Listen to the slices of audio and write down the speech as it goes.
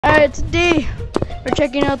Alright, today we're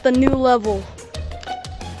checking out the new level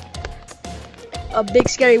of Big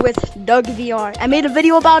Scary with Doug VR. I made a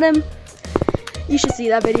video about him. You should see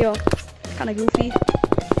that video. It's kind of goofy.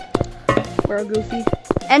 We're goofy.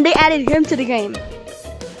 And they added him to the game.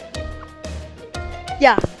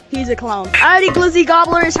 Yeah, he's a clown. Alrighty, Glizzy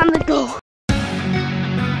Gobbler, it's time to go.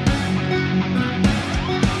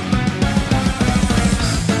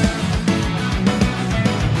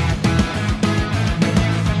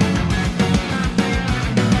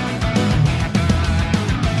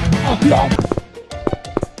 No.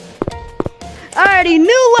 Alrighty,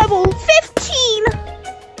 new level 15.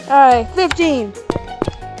 Alright, 15.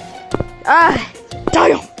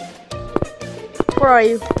 Damn. Where are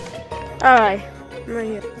you? Alright, I'm right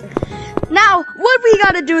here. Now, what we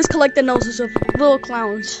gotta do is collect the noses of little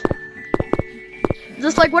clowns.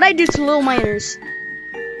 Just like what I do to little miners.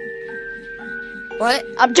 What?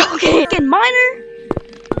 I'm joking. Miner?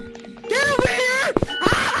 Get over here!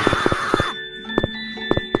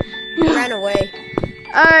 Ran away.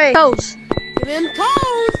 Alright, toes. Give him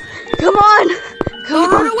toes! Come on! Come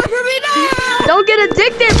Don't on! run away from me now! Don't get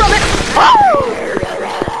addicted from it! Oh!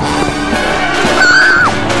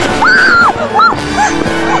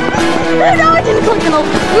 No, I didn't click enough!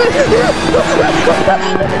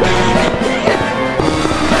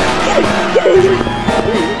 Get it!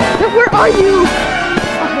 Where are you?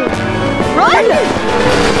 Run!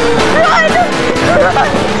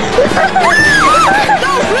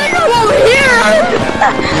 No, bring him over here!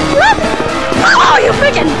 Oh, you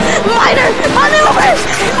freaking miner! On over!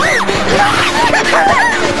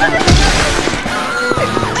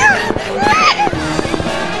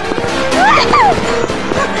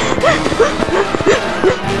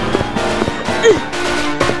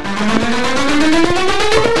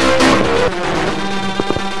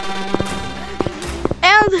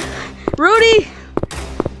 And Rudy,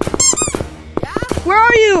 Yeah? where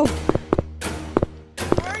are you?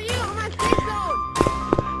 Where are you? I'm at safe zone!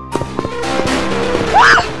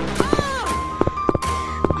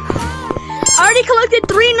 I already collected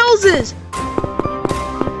 3 noses.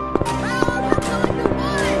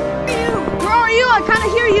 Where are you? I kind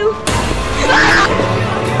of hear you.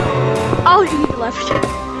 Oh, he left.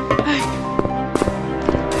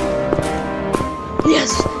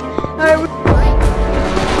 Yes. Alright.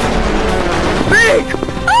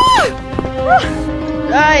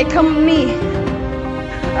 Alright, come with me.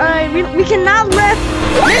 Alright, we cannot let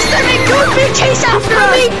Mr. McGoofy chase after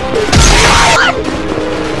me.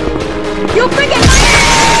 You freaking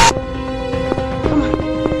liar! Come on.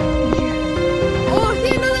 Oh, I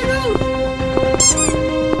see another nose!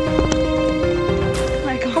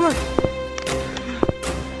 Alright, come on.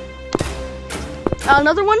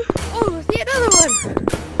 Another one? Oh, I see another one!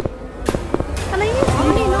 Can I use? How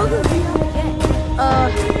many noses do you have to get?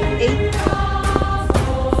 8.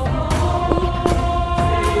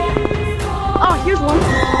 Oh, here's one.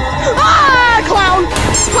 Ah, clown!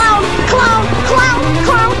 Clown! Clown! Clown!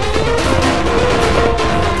 Clown!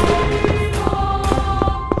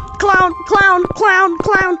 Clown! Clown! Clown!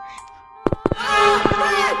 Clown!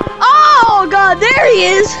 Oh, God, there he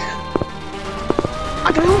is!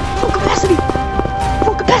 I got him. Full capacity!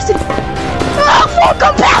 Full capacity! Ah, full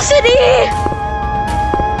capacity!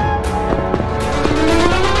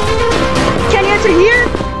 Can you enter here?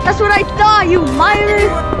 That's what I thought, you miner!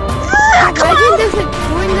 Imagine this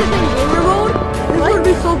doing this in gamer mode. This would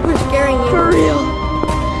be super scaring you. For real.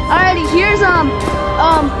 Alrighty, here's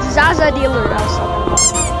Zaza dealer house.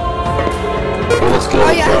 Well, it's good.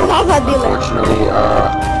 Oh yeah, Zaza dealer. Unfortunately,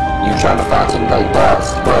 you trying to find somebody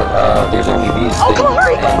fast, but there's only these Oh, things. come on,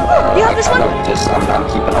 hurry! And, You have this one? I'm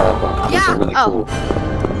keeping all of them. Yeah. They're really cool.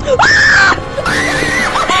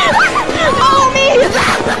 Follow me!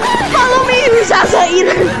 Follow me, you Zaza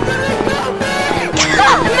eater!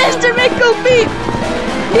 Mr. McGoofy!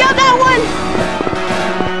 You got that one?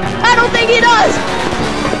 I don't think he does!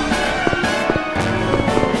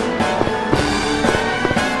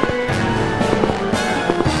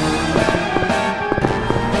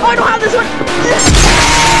 Oh, I don't have this one!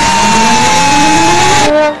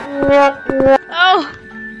 Oh!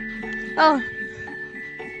 Oh.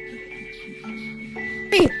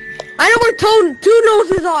 Hey, I know where two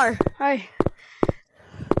noses are. Hi.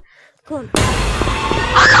 Come on.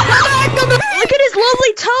 Look at his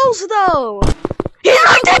lovely toes, though! He's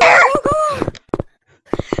right there!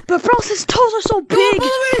 But bro, his toes are so big!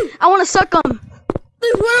 I want to suck them.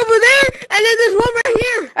 There's one over there, and then there's one right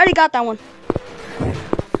here. I already got that one.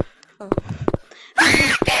 Go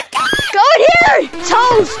in here!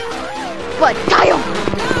 Toes! But Kyle!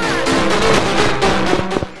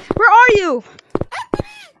 Where are you?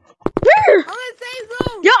 Where? I'm in safe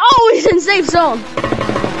zone. Yeah, He's in safe zone.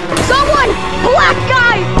 Someone! Black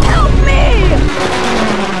guy! Help me!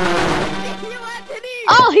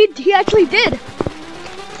 Oh, he actually did.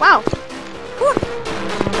 Wow.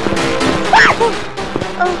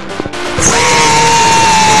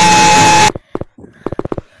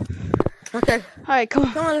 Okay. Alright, come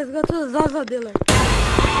on. Come on, let's go to the Zaza dealer.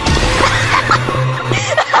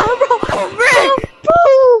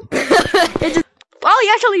 Well, he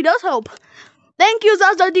actually does help. Thank you,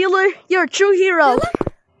 Zaza dealer. You're a true hero.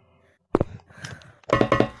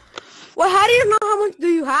 Well, how do you know how much do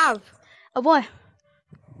you have? Oh boy.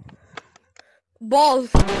 Balls.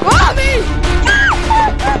 Robbie!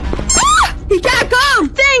 He can't come!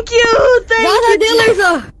 Thank you! Zaza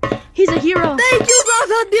dealer's He's a hero. Thank you,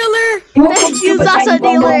 Zaza dealer! Thank you, Zaza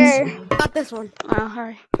dealer. Got this one.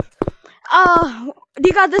 Alright. Do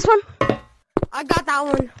you got this one? I got that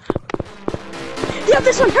one. You have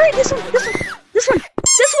this one. Hurry, this one. This one.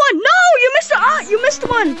 No, you missed you missed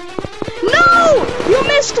one. No, you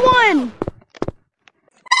missed one.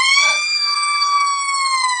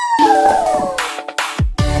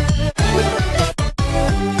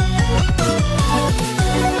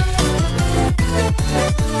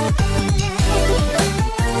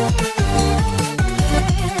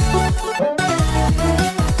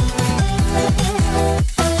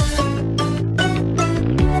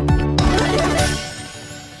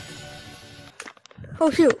 Oh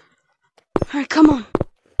shoot. Alright, come on.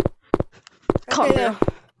 Calm Okay, down.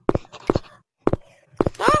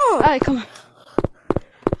 Oh! Alright, come on.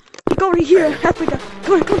 Go over here. Halfway down.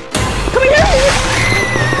 Come on. Come here.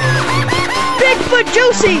 Bigfoot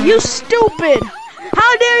Juicy, you stupid.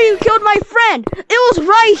 How dare you killed my friend? It was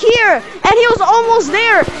right here. And he was almost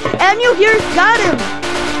there. And you here got him.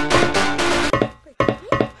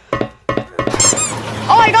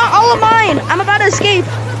 Oh, I got all of mine. I'm about to escape.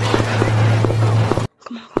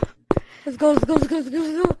 Let's go.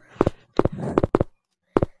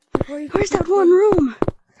 Where's that one room?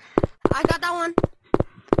 I got that one.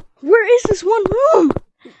 Where is this one room?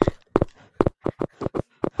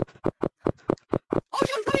 Oh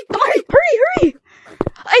shoot, I'm coming. Come on, hurry.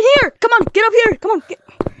 In here. Come on, get up here. Come on,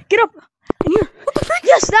 get up. In here. What the frick?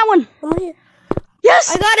 Yes, that one. I'm right here.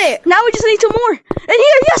 Yes. I got it. Now we just need two more. In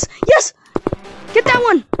here. Yes. Get that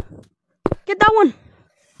one.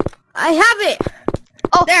 I have it.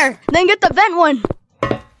 Oh, There. Then get the vent one.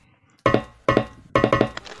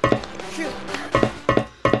 Shoot.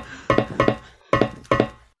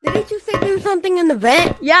 Didn't you say there was something in the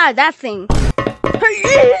vent? Yeah, that thing.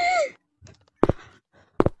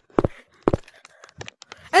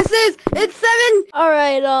 It says it's 7.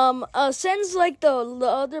 Alright, since like the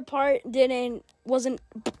other part wasn't,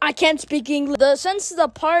 I can't speak English. Since the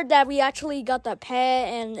part that we actually got the pet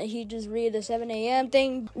and he just read the 7 a.m.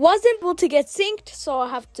 thing wasn't able to get synced, so I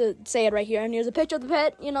have to say it right here. And here's a picture of the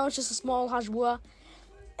pet. You know, it's just a small hashbua.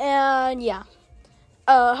 And yeah,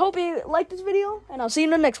 hope you liked this video, and I'll see you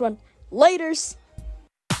in the next one. Laters.